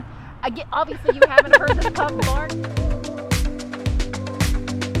Obviously you haven't heard the pup bark.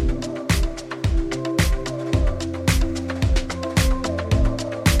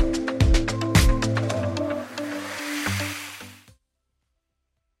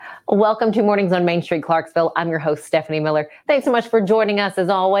 Welcome to Mornings on Main Street Clarksville. I'm your host, Stephanie Miller. Thanks so much for joining us as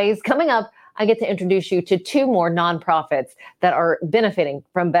always. Coming up, I get to introduce you to two more nonprofits that are benefiting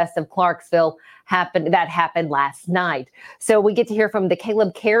from Best of Clarksville that happened last night. So we get to hear from the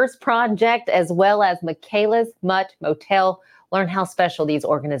CalebCares Project as well as Mikaela's Mutt, Motel. Learn how special these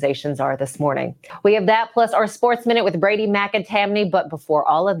organizations are this morning. We have that plus our Sports Minute with Brady McAtamney. But before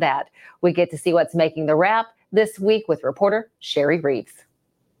all of that, we get to see what's making the wrap this week with reporter Cheri Reeves.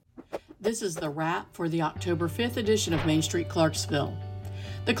 This is the wrap for the October 5th edition of Main Street Clarksville.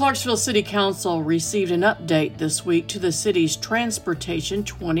 The Clarksville City Council received an update this week to the city's Transportation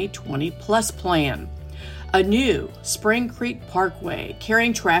 2020 Plus plan. A new Spring Creek Parkway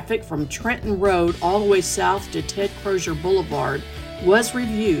carrying traffic from Trenton Road all the way south to Ted Crozier Boulevard was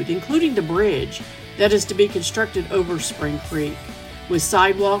reviewed, including the bridge that is to be constructed over Spring Creek, with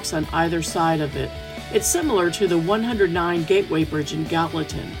sidewalks on either side of it. It's similar to the 109 Gateway Bridge in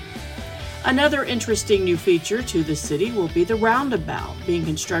Gallatin. Another interesting new feature to the city will be the roundabout being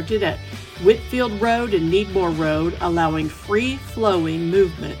constructed at Whitfield Road and Needmore Road, allowing free-flowing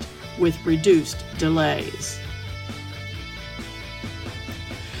movement with reduced delays.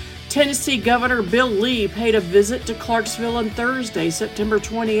 Tennessee Governor Bill Lee paid a visit to Clarksville on Thursday, September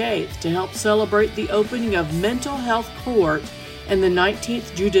 28th, to help celebrate the opening of Mental Health Court in the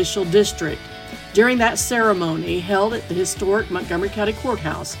 19th Judicial District. During that ceremony held at the historic Montgomery County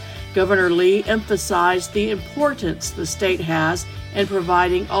Courthouse, Governor Lee emphasized the importance the state has in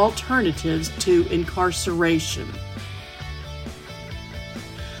providing alternatives to incarceration.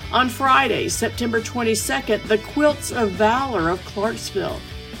 On Friday, September 22nd, the Quilts of Valor of Clarksville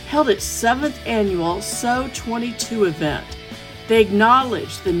held its 7th annual Sew 22 event. They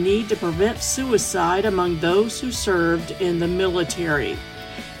acknowledged the need to prevent suicide among those who served in the military.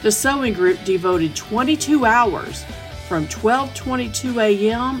 The sewing group devoted 22 hours from 12:22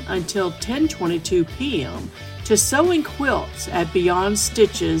 a.m. until 10:22 p.m. to sewing quilts at Beyond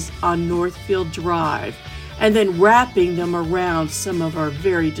Stitches on Northfield Drive, and then wrapping them around some of our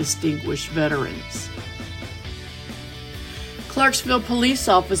very distinguished veterans. Clarksville police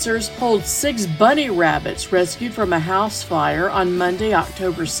officers hold 6 bunny rabbits rescued from a house fire on Monday,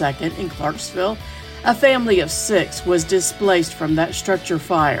 October 2nd in Clarksville. A family of 6 was displaced from that structure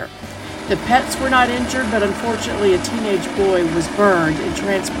fire. The pets were not injured, but unfortunately a teenage boy was burned and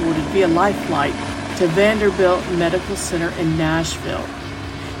transported via life flight to Vanderbilt Medical Center in Nashville.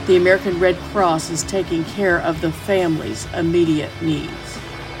 The American Red Cross is taking care of the family's immediate needs.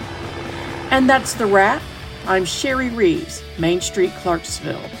 And that's the wrap. I'm Cheri Reeves, Main Street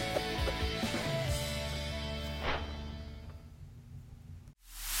Clarksville.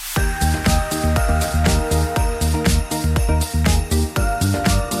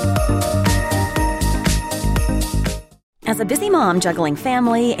 As a busy mom juggling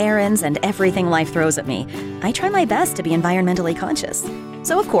family, errands, and everything life throws at me, I try my best to be environmentally conscious.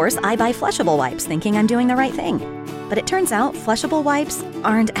 So of course, I buy flushable wipes thinking I'm doing the right thing. But it turns out flushable wipes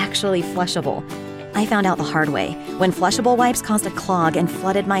aren't actually flushable. I found out the hard way when flushable wipes caused a clog and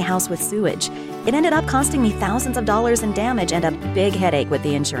flooded my house with sewage. It ended up costing me thousands of dollars in damage and a big headache with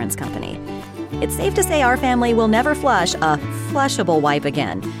the insurance company. It's safe to say our family will never flush a flushable wipe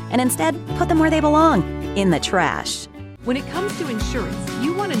again, and instead put them where they belong, in the trash. When it comes to insurance,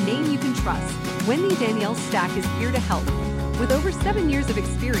 you want a name you can trust. Wendy Danielle Stack is here to help. With over 7 years of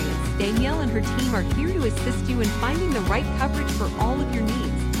experience, Danielle and her team are here to assist you in finding the right coverage for all of your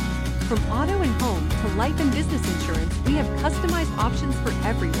needs. From auto and home to life and business insurance, we have customized options for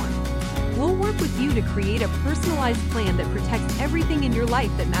everyone. We'll work with you to create a personalized plan that protects everything in your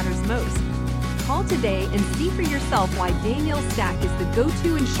life that matters most. Call today and see for yourself why Danielle Stack is the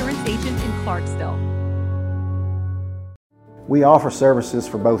go-to insurance agent in Clarksville. We offer services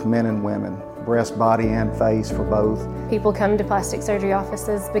for both men and women, breast, body, and face for both. People come to plastic surgery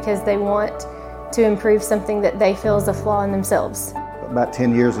offices because they want to improve something that they feel is a flaw in themselves. About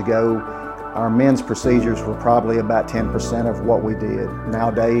 10 years ago, our men's procedures were probably about 10% of what we did.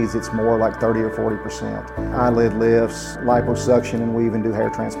 Nowadays, it's more like 30 or 40%. Eyelid lifts, liposuction, and we even do hair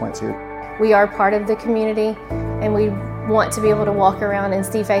transplants here. We are part of the community, and we want to be able to walk around and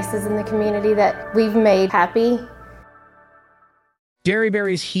see faces in the community that we've made happy.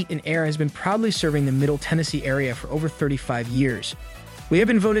 Derryberry's Heat and Air has been proudly serving the Middle Tennessee area for over 35 years. We have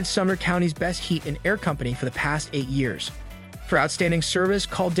been voted Sumner County's best heat and air company for the past 8 years. For outstanding service,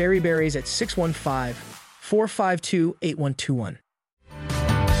 call Derryberry's at 615-452-8121.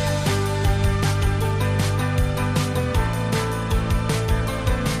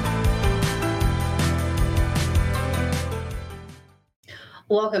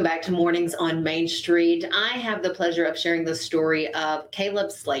 Welcome back to Mornings on Main Street. I have the pleasure of sharing the story of Caleb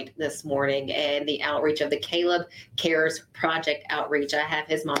Slate this morning and the outreach of the CalebCares Project outreach. I have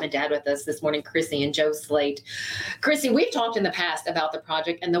his mom and dad with us this morning, Crisy and Joe Slate. Crisy, we've talked in the past about the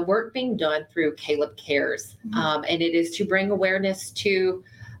project and the work being done through CalebCares, and it is to bring awareness to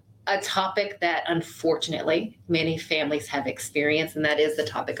a topic that unfortunately many families have experienced, and that is the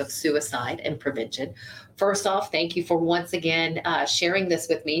topic of suicide and prevention. First off, thank you for once again sharing this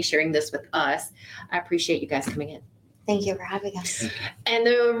with me, sharing this with us. I appreciate you guys coming in. Thank you for having us. And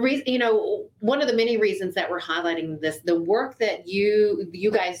the reason, one of the many reasons that we're highlighting this, the work that you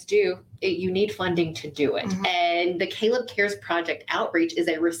guys do, you need funding to do it. And the CalebCares Project outreach is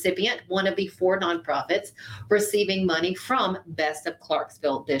a recipient, one of the 4 nonprofits receiving money from Best of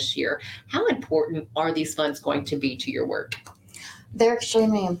Clarksville this year. How important are these funds going to be to your work? They're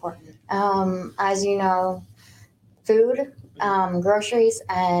extremely important. As you know, food, groceries,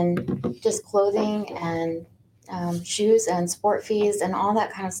 and just clothing and shoes and sport fees and all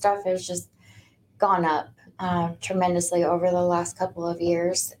that kind of stuff has just gone up tremendously over the last couple of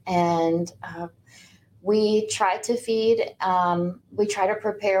years. And we try to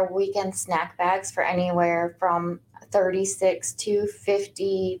prepare weekend snack bags for anywhere from 36 to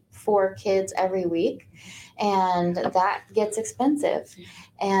 54 kids every week. And that gets expensive.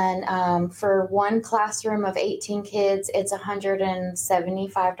 And for one classroom of 18 kids, it's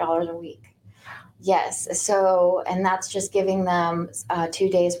 $175 a week. Yes. So, and that's just giving them 2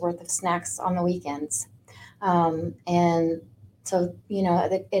 days worth of snacks on the weekends. And so,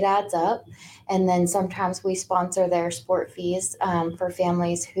 it adds up. And then sometimes we sponsor their sport fees for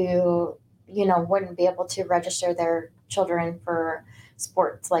families who, wouldn't be able to register their children for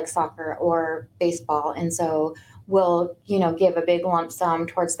sports like soccer or baseball. And so we'll, give a big lump sum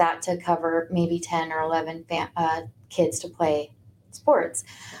towards that to cover maybe 10 or 11 kids to play sports.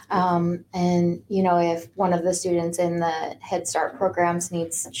 And, if one of the students in the Head Start programs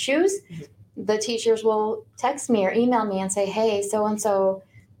needs shoes, the teachers will text me or email me and say, hey, so-and-so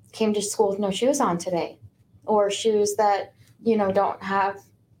came to school with no shoes on today, or shoes that, don't have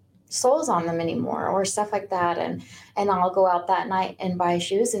soles on them anymore, or stuff like that. And I'll go out that night and buy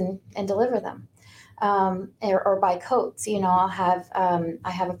shoes and deliver them. Or buy coats. I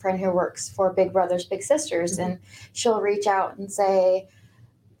have a friend who works for Big Brothers Big Sisters, and she'll reach out and say,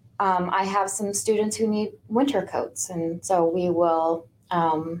 I have some students who need winter coats, and so we will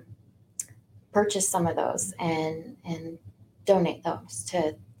purchase some of those and donate those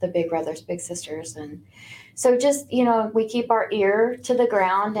to the Big Brothers Big Sisters. And so just, we keep our ear to the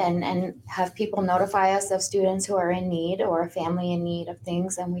ground and have people notify us of students who are in need or a family in need of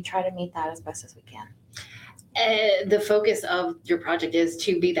things, and we try to meet that as best as we can. The focus of your project is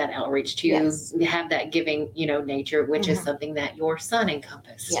to be that outreach, to have that giving, nature, which is something that your son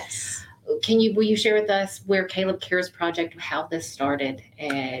encompassed. Yes. Will you share with us where CalebCares Project, how this started,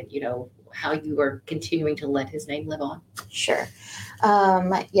 and, how you are continuing to let his name live on? Sure.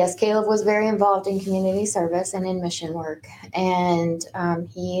 Yes, Caleb was very involved in community service and in mission work. And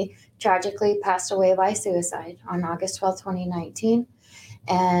he tragically passed away by suicide on August 12, 2019.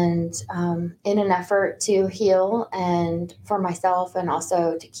 And in an effort to heal and for myself, and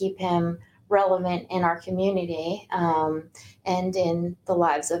also to keep him relevant in our community and in the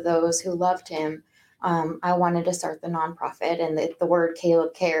lives of those who loved him, I wanted to start the nonprofit. And the word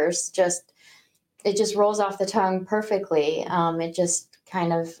CalebCares just rolls off the tongue perfectly. It just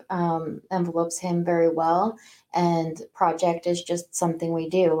kind of envelopes him very well. And project is just something we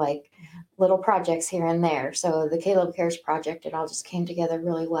do, like little projects here and there. So the CalebCares Project, it all just came together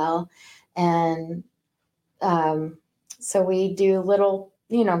really well. And so we do little,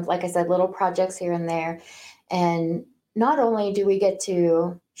 like I said, little projects here and there. And not only do we get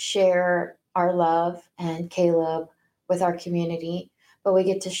to share our love and Caleb with our community, but we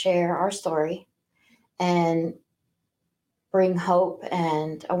get to share our story and bring hope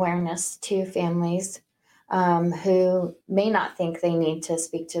and awareness to families who may not think they need to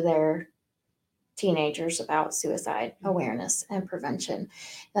speak to their teenagers about suicide awareness and prevention.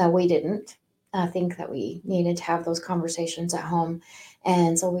 We didn't think that we needed to have those conversations at home,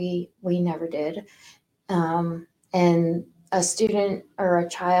 and so we never did. And a student or a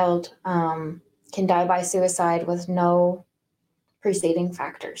child can die by suicide with no preceding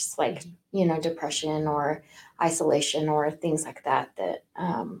factors like depression or isolation or things like that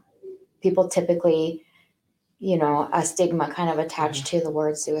people typically a stigma kind of attached to the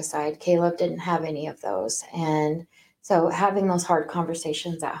word suicide. Caleb didn't have any of those. And so having those hard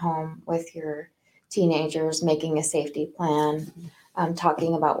conversations at home with your teenagers, making a safety plan,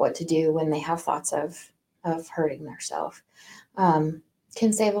 talking about what to do when they have thoughts of hurting themselves.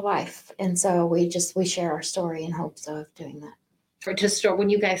 can save a life. And so we share our story in hopes of doing that. For to start, when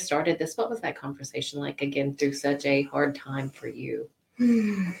you guys started this, what was that conversation like again through such a hard time for you?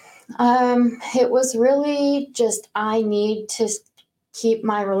 It was really just, I need to keep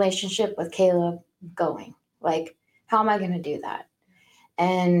my relationship with Caleb going. Like, how am I going to do that?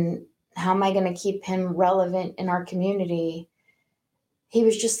 And how am I going to keep him relevant in our community? He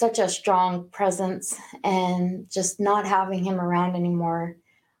was just such a strong presence, and just not having him around anymore,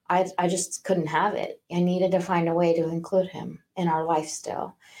 I just couldn't have it. I needed to find a way to include him in our life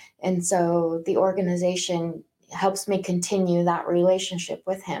still. And so the organization helps me continue that relationship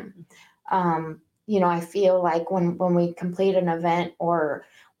with him. I feel like when we complete an event or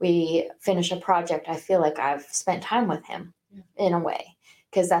we finish a project, I feel like I've spent time with him in a way,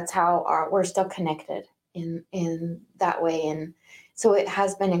 because that's how we're still connected in that way. And so it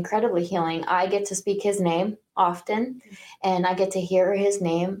has been incredibly healing. I get to speak his name often, and I get to hear his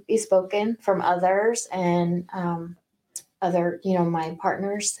name be spoken from others and my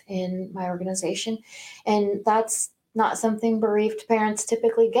partners in my organization. And that's not something bereaved parents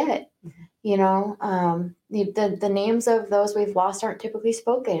typically get. The names of those we've lost aren't typically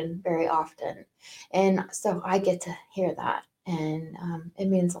spoken very often. And so I get to hear that. And it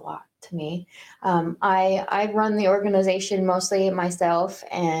means a lot to me. I run the organization mostly myself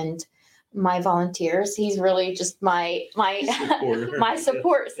and my volunteers. He's really just my my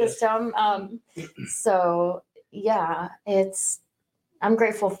support system. So yeah, I'm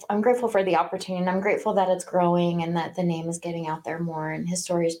grateful. I'm grateful for the opportunity, and I'm grateful that it's growing and that the name is getting out there more, and his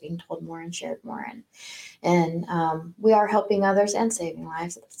story is being told more and shared more, and we are helping others and saving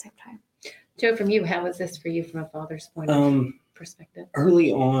lives at the same time. Joe, from you, how was this for you from a father's point of perspective?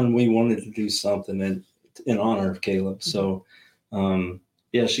 Early on, we wanted to do something in honor of Caleb. So,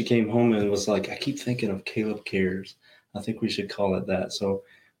 she came home and was like, I keep thinking of CalebCares. I think we should call it that. So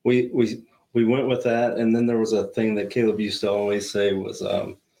we went with that. And then there was a thing that Caleb used to always say was,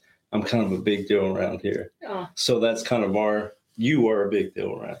 I'm kind of a big deal around here. Oh. So that's kind of you are a big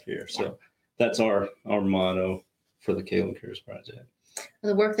deal around here. Yeah. So that's our motto for the CalebCares Project.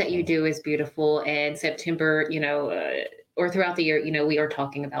 The work that you do is beautiful. And September, or throughout the year, we are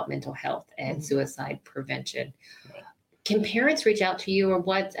talking about mental health and suicide prevention. Right. Can parents reach out to you, or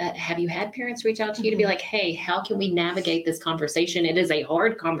what? Have you had parents reach out to you to be like, hey, how can we navigate this conversation? It is a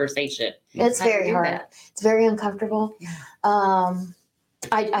hard conversation. It's very hard. It's very uncomfortable. Yeah.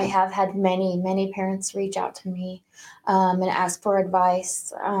 I have had many parents reach out to me and ask for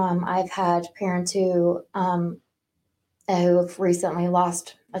advice. I've had parents who have recently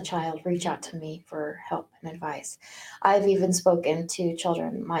lost a child reach out to me for help and advice. I've even spoken to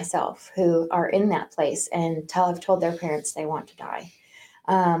children myself who are in that place and have told their parents they want to die.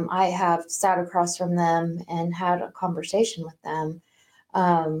 I have sat across from them and had a conversation with them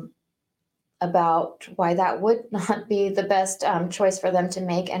about why that would not be the best choice for them to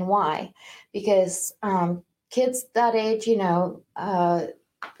make, and why. Because kids that age, until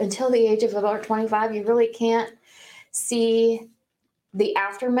the age of about 25, you really can't see the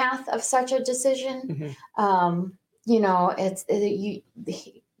aftermath of such a decision. Mm-hmm.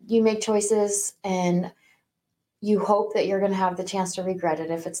 You make choices and you hope that you're going to have the chance to regret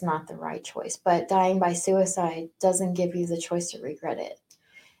it if it's not the right choice. But dying by suicide doesn't give you the choice to regret it.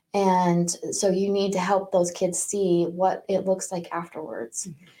 And so you need to help those kids see what it looks like afterwards.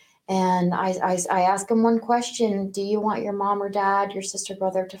 Mm-hmm. And I ask them one question: do you want your mom or dad, your sister,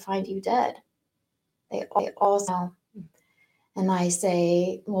 brother to find you dead? They all know. And I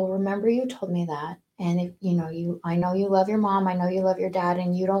say, well, remember you told me that. And if I know you love your mom, I know you love your dad,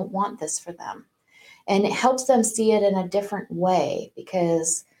 and you don't want this for them. And it helps them see it in a different way,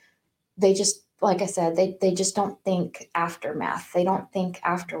 because they just, like I said, they just don't think aftermath. They don't think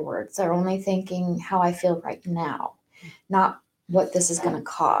afterwards. They're only thinking how I feel right now, not what this is going to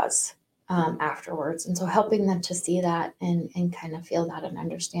cause afterwards. And so helping them to see that and kind of feel that and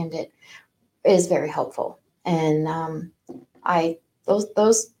understand it is very helpful. And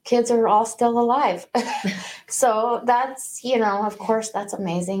those kids are all still alive. So that's, of course, that's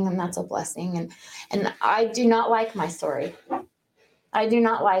amazing, and that's a blessing. And I do not like my story. I do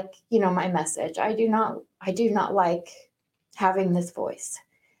not like, my message. I do not like having this voice.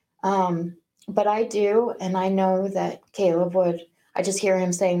 But I do, and I know that Caleb would. I just hear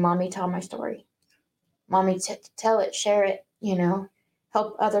him saying, "Mommy, tell my story. Mommy, tell it, share it,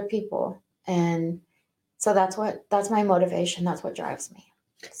 help other people." And so that's my motivation. That's what drives me.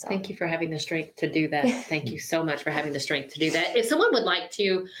 So. Thank you for having the strength to do that. Thank you so much for having the strength to do that. If someone would like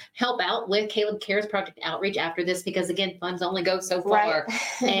to help out with CalebCares Project outreach after this, because again, funds only go so far.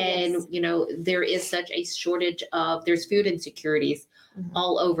 Right. And, Yes. There is such a shortage there's food insecurities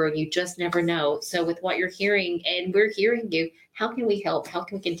all over. You just never know. So with what you're hearing, and we're hearing you, how can we help? How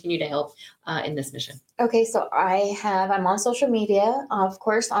can we continue to help in this mission? Okay, so I'm on social media, of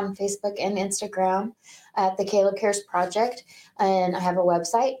course, on Facebook and Instagram at the CalebCares Project. And I have a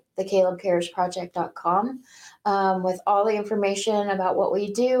website, CalebCaresProject.com, with all the information about what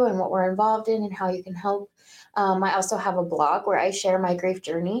we do and what we're involved in and how you can help. I also have a blog where I share my grief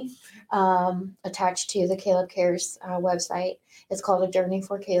journey attached to the CalebCares website. It's called A Journey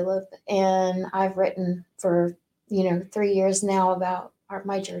for Caleb. And I've written for 3 years now about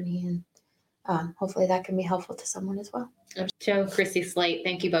my journey, and hopefully that can be helpful to someone as well. Joe, Crisy, Slate,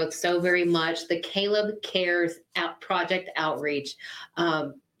 thank you both so very much. The CalebCares Project Outreach.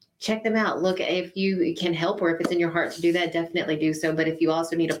 Check them out. Look, if you can help or if it's in your heart to do that, definitely do so. But if you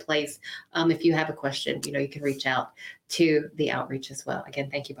also need a place, if you have a question, you can reach out to the outreach as well.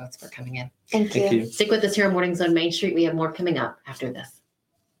 Again, thank you both for coming in. Thank you. Stick with us here on Mornings on Main Street. We have more coming up after this.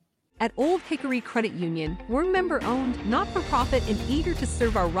 At Old Hickory Credit Union, we're member-owned, not-for-profit, and eager to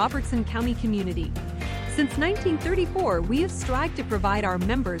serve our Robertson County community. Since 1934, we have strived to provide our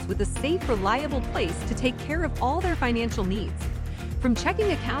members with a safe, reliable place to take care of all their financial needs. From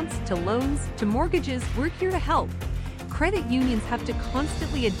checking accounts to loans to mortgages, we're here to help. Credit unions have to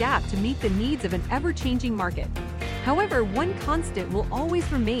constantly adapt to meet the needs of an ever-changing market. However, one constant will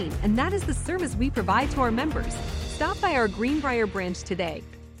always remain, and that is the service we provide to our members. Stop by our Greenbrier branch today.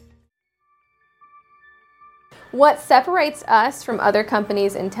 What separates us from other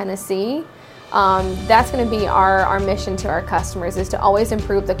companies in Tennessee, that's going to be our mission to our customers, is to always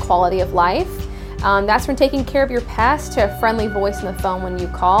improve the quality of life. That's from taking care of your past to a friendly voice on the phone when you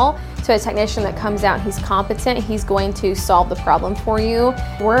call, to a technician that comes out and he's competent, he's going to solve the problem for you.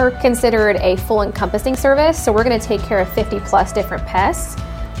 We're considered a full encompassing service, so we're going to take care of 50 plus different pests,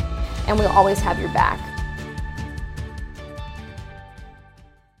 and we'll always have your back.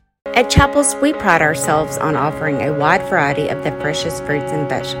 At Chapels, we pride ourselves on offering a wide variety of the freshest fruits and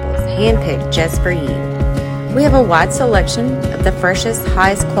vegetables, handpicked just for you. We have a wide selection of the freshest,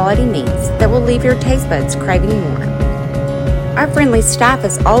 highest quality meats that will leave your taste buds craving more. Our friendly staff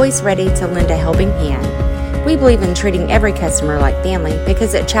is always ready to lend a helping hand. We believe in treating every customer like family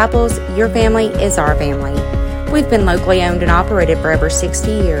because at Chapels, your family is our family. We've been locally owned and operated for over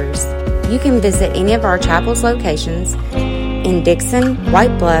 60 years. You can visit any of our Chapels locations in Dixon,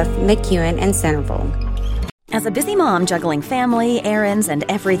 White Bluff, McEwen, and Centerville. As a busy mom juggling family, errands, and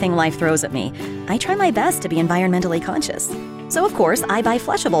everything life throws at me, I try my best to be environmentally conscious. So of course, I buy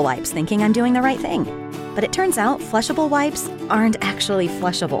flushable wipes thinking I'm doing the right thing. But it turns out flushable wipes aren't actually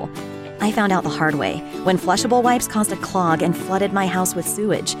flushable. I found out the hard way when flushable wipes caused a clog and flooded my house with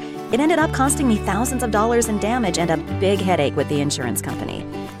sewage. It ended up costing me thousands of dollars in damage and a big headache with the insurance company.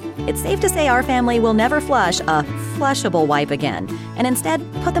 It's safe to say our family will never flush a flushable wipe again, and instead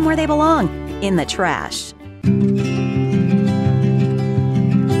put them where they belong, in the trash.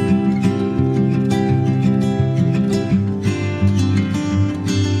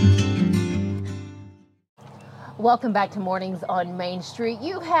 Welcome back to Mornings on Main Street.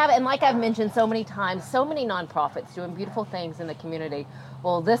 You have, and like I've mentioned so many times, so many nonprofits doing beautiful things in the community.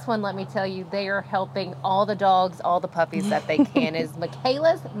 Well, this one, let me tell you, they are helping all the dogs, all the puppies that they can. Is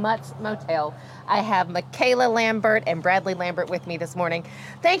Mikaela's Mutt's Motel. I have Mikaela Lambert and Bradley Lambert with me this morning.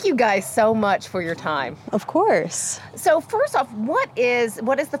 Thank you guys so much for your time. Of course. So first off, what is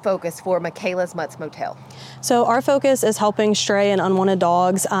the focus for Mikaela's Mutt's Motel? So our focus is helping stray and unwanted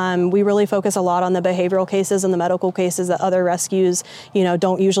dogs. We really focus a lot on the behavioral cases and the medical cases that other rescues,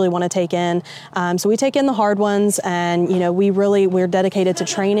 don't usually want to take in. So we take in the hard ones, and we're dedicated to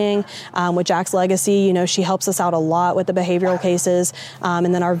training. With Jack's Legacy, she helps us out a lot with the behavioral cases,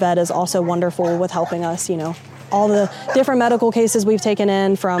 and then our vet is also wonderful with helping us. All the different medical cases we've taken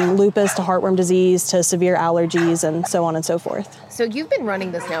in, from lupus to heartworm disease to severe allergies and so on and so forth. So you've been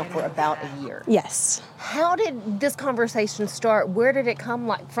running this now for about a year. Yes. How did this conversation start? Where did it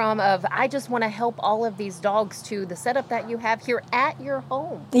come from of, I just want to help all of these dogs, to the setup that you have here at your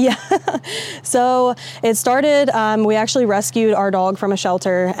home? Yeah. So it started, we actually rescued our dog from a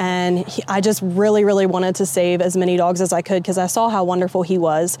shelter, and I just really, really wanted to save as many dogs as I could because I saw how wonderful he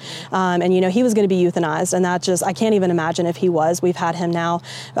was. And he was going to be euthanized, and that just, I can't even imagine if he was. We've had him now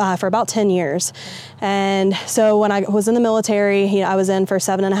for about 10 years. And so when I was in the military, I was in for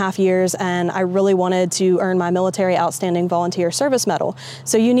 7.5 years, and I really wanted to earn my Military Outstanding Volunteer Service Medal.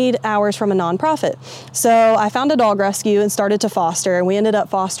 So you need hours from a nonprofit. So I found a dog rescue and started to foster, and we ended up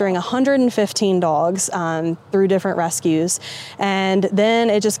fostering 115 dogs through different rescues. And then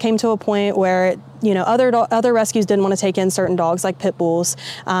it just came to a point where other rescues didn't want to take in certain dogs like pit bulls.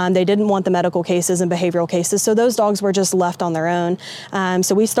 They didn't want the medical cases and behavioral cases, so those dogs were just left on their own.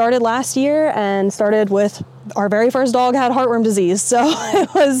 So we started last year and started with our very first dog had heartworm disease. So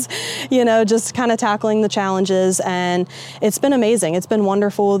it was, just kind of tackling the challenges, and it's been amazing. It's been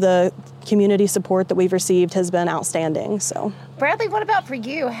wonderful. The community support that we've received has been outstanding. So Bradley, what about for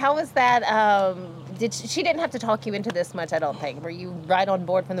you? How was that? She didn't have to talk you into this much, I don't think. Were you right on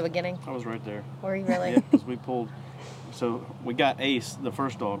board from the beginning? I was right there. Were you really? Yeah, because we got Ace, the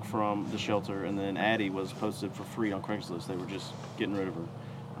first dog, from the shelter, and then Addie was posted for free on Craigslist. They were just getting rid of her.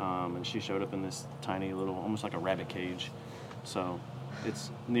 And she showed up in this tiny little, almost like a rabbit cage. So it's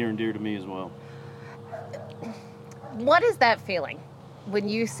near and dear to me as well. What is that feeling when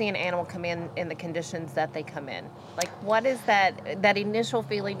you see an animal come in the conditions that they come in? Like, what is that initial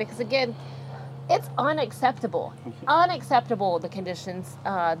feeling? Because again, it's unacceptable, the conditions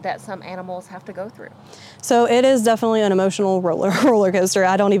that some animals have to go through. So it is definitely an emotional roller coaster.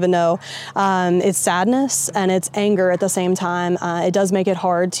 I don't even know. It's sadness and it's anger at the same time. It does make it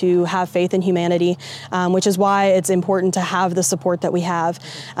hard to have faith in humanity, which is why it's important to have the support that we have.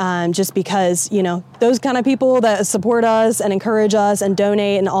 Just because, those kind of people that support us and encourage us and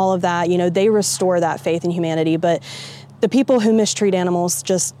donate and all of that, they restore that faith in humanity. But the people who mistreat animals,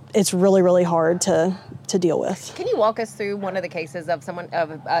 it's really, really hard to deal with. Can you walk us through one of the cases of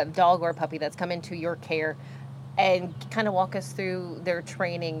a dog or a puppy that's come into your care, and kind of walk us through their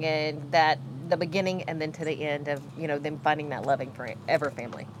training and the beginning and then to the end of, them finding that loving forever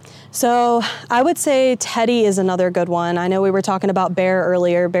family? So I would say Teddy is another good one. I know we were talking about Bear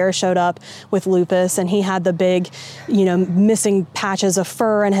earlier. Bear showed up with lupus, and he had the big, missing patches of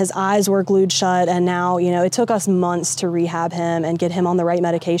fur, and his eyes were glued shut. And now, it took us months to rehab him and get him on the right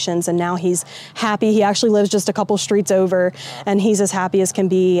medications. And now he's happy. He actually lives just a couple streets over, and he's as happy as can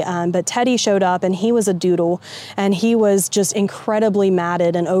be. But Teddy showed up, and he was a doodle, and he was just incredibly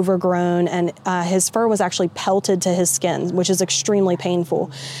matted and overgrown, and his fur was actually pelted to his skin, which is extremely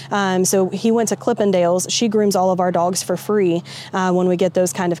painful. So he went to Clippendale's. She grooms all of our dogs for free when we get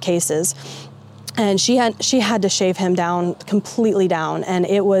those kind of cases. And she had to shave him down, completely down, and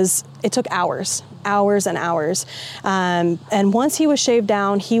it took hours and hours. And once he was shaved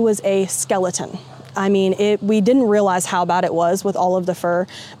down, he was a skeleton. I mean, we didn't realize how bad it was with all of the fur,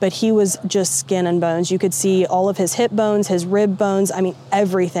 but he was just skin and bones. You could see all of his hip bones, his rib bones,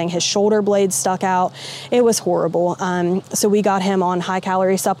 everything. His shoulder blades stuck out. It was horrible. So we got him on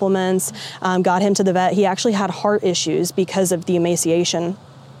high-calorie supplements, got him to the vet. He actually had heart issues because of the emaciation.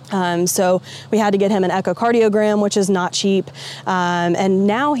 So we had to get him an echocardiogram, which is not cheap. And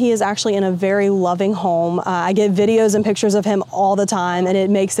now he is actually in a very loving home. I get videos and pictures of him all the time, and it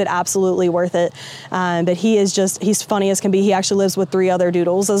makes it absolutely worth it. But he's funny as can be. He actually lives with 3 other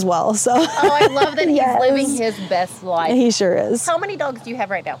doodles as well. So. Oh, I love that he's living his best life. He sure is. How many dogs do you have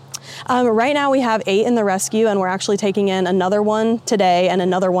right now? Right now we have 8 in the rescue, and we're actually taking in another one today and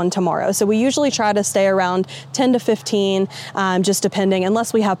another one tomorrow. So we usually try to stay around 10 to 15, just depending,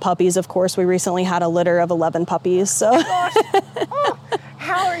 unless we have puppies. Of course, we recently had a litter of 11 puppies. So. Oh,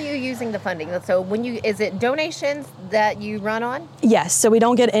 how are you using the funding? So is it donations that you run on? Yes. So we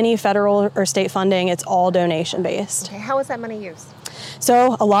don't get any federal or state funding. It's all donation based. Okay. How is that money used?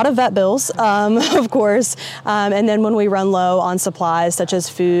 So a lot of vet bills, of course, and then when we run low on supplies such as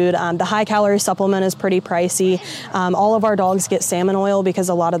food, the high-calorie supplement is pretty pricey. All of our dogs get salmon oil because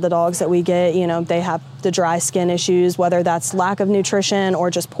a lot of the dogs that we get, they have the dry skin issues, whether that's lack of nutrition or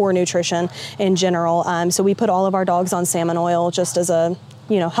just poor nutrition in general. So we put all of our dogs on salmon oil just as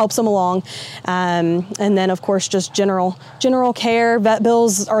helps them along. And then, of course, just general care. Vet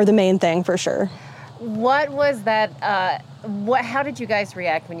bills are the main thing for sure. What was that? How did you guys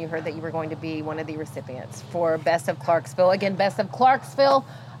react when you heard that you were going to be one of the recipients for Best of Clarksville? Again, Best of Clarksville,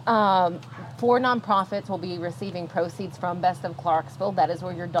 4 nonprofits will be receiving proceeds from Best of Clarksville. That is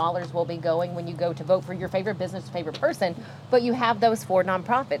where your dollars will be going when you go to vote for your favorite business, favorite person. But you have those 4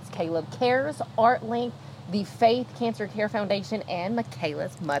 nonprofits: CalebCares, ArtLink, the Faith Cancer Care Foundation, and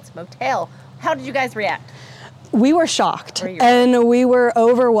Mikaela's Mutt's Motel. How did you guys react? We were shocked and we were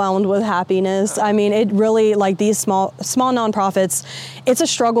overwhelmed with happiness. I mean, it really, like these small nonprofits, it's a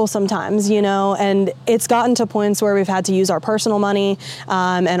struggle sometimes, and it's gotten to points where we've had to use our personal money,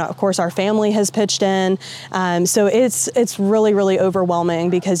 and of course our family has pitched in. So it's really, really overwhelming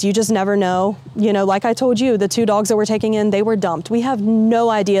because you just never know. Like I told you, the 2 dogs that we're taking in, they were dumped. We have no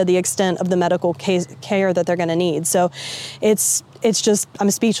idea the extent of the medical care that they're going to need. So it's just,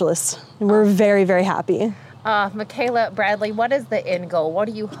 I'm speechless. We're very, very happy. Mikaela, Bradley, what is the end goal? What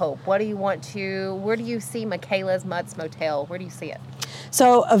do you hope? Where do you see Mikaela's Mutt's Motel? Where do you see it?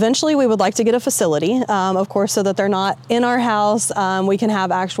 So eventually we would like to get a facility, of course, so that they're not in our house. We can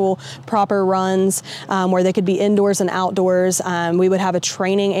have actual proper runs where they could be indoors and outdoors. We would have a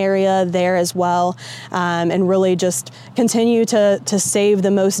training area there as well, and really just continue to save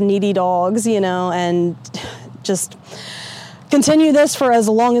the most needy dogs, and just continue this for as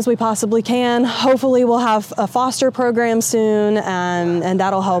long as we possibly can. Hopefully we'll have a foster program soon, and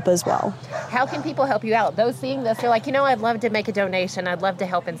that'll help as well. How can people help you out? Those seeing this, they're like, I'd love to make a donation. I'd love to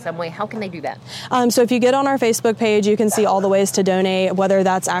help in some way. How can they do that? So if you get on our Facebook page, you can see all the ways to donate, whether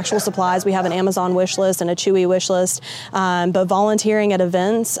that's actual supplies. We have an Amazon wish list and a Chewy wish list. But volunteering at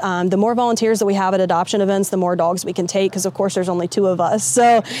events, the more volunteers that we have at adoption events, the more dogs we can take, because of course there's only 2 of us.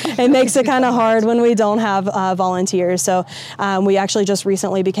 So it makes it kind of hard when we don't have volunteers. So we actually just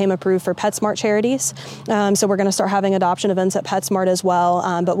recently became approved for PetSmart charities. So we're going to start having adoption events at PetSmart as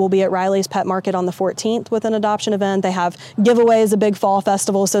well. But we'll be at Riley's Pet Market on the 14th with an adoption event. They have giveaways, a big fall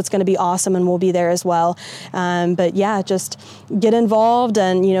festival, so it's going to be awesome, and we'll be there as well. But yeah, just get involved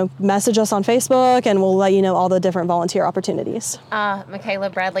and, message us on Facebook, and we'll let you know all the different volunteer opportunities.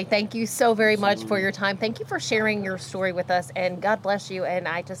 Mikaela, Bradley, thank you so very much for your time. Thank you for sharing your story with us, and God bless you. And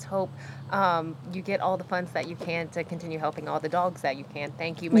I just hope you get all the funds that you can to continue helping all the dogs that you can.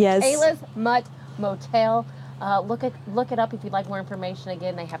 Thank you. Mikaela's Mutt Motel. Look it up if you'd like more information.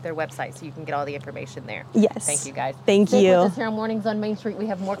 Again, they have their website, so you can get all the information there. Yes. Thank you, guys. Thank you. Stay with us here on Mornings on Main Street. We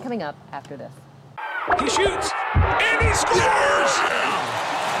have more coming up after this. He shoots, and he scores!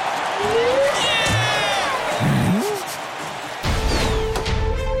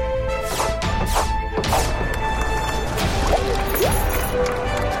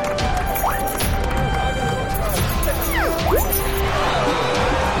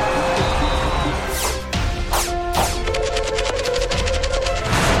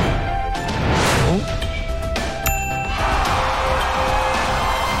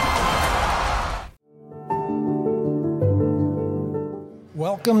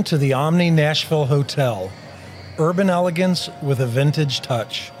 Welcome to the Omni Nashville Hotel, urban elegance with a vintage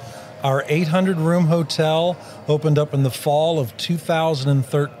touch. Our 800-room hotel opened up in the fall of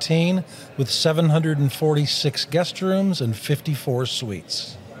 2013 with 746 guest rooms and 54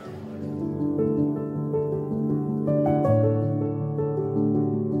 suites.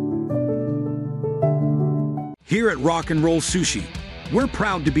 Here at Rock and Roll Sushi, we're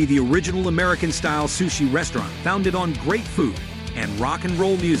proud to be the original American-style sushi restaurant founded on great food and rock and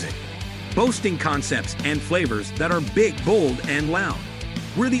roll music, boasting concepts and flavors that are big, bold, and loud.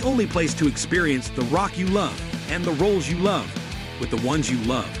 We're the only place to experience the rock you love and the rolls you love with the ones you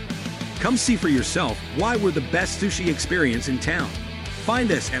love. Come see for yourself why we're the best sushi experience in town. Find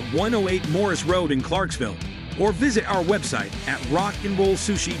us at 108 Morris Road in Clarksville, or visit our website at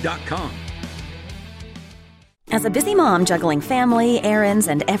rockandrollsushi.com. As a busy mom juggling family, errands,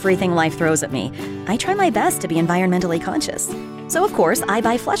 and everything life throws at me, I try my best to be environmentally conscious. So of course, I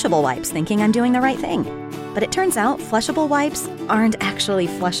buy flushable wipes thinking I'm doing the right thing. But it turns out flushable wipes aren't actually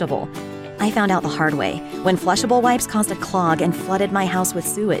flushable. I found out the hard way when flushable wipes caused a clog and flooded my house with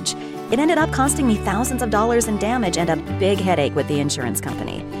sewage. It ended up costing me thousands of dollars in damage and a big headache with the insurance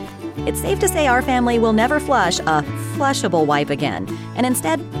company. It's safe to say our family will never flush a flushable wipe again, and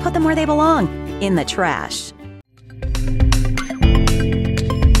instead put them where they belong, in the trash.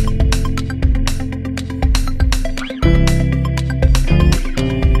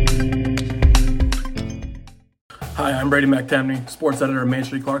 Hi, I'm Brady McAtamney, sports editor of Main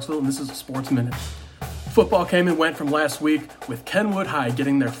Street Clarksville, and this is a Sports Minute. Football came and went from last week with Kenwood High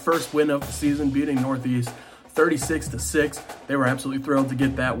getting their first win of the season, beating Northeast 36-6. They were absolutely thrilled to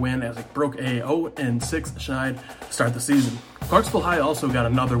get that win as it broke a 0-6 schneid to start the season. Clarksville High also got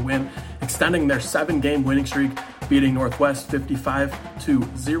another win, extending their 7-game winning streak, beating Northwest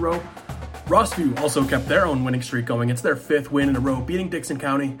 55-0. Rossview also kept their own winning streak going. It's their 5th win in a row, beating Dixon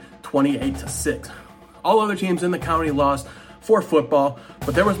County 28-6. All other teams in the county lost for football,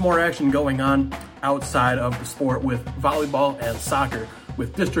 but there was more action going on outside of the sport with volleyball and soccer,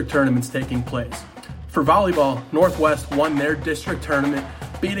 with district tournaments taking place. For volleyball, Northwest won their district tournament,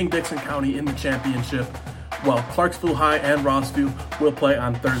 beating Dixon County in the championship, while Clarksville High and Rossview will play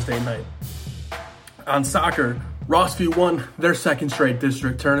on Thursday night. On soccer, Rossview won their 2nd straight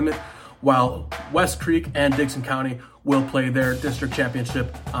district tournament, while West Creek and Dixon County will play their district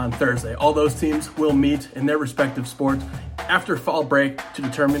championship on Thursday. All those teams will meet in their respective sports after fall break to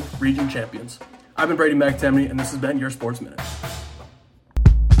determine region champions. I've been Brady McAtamney, and this has been your Sports Minute.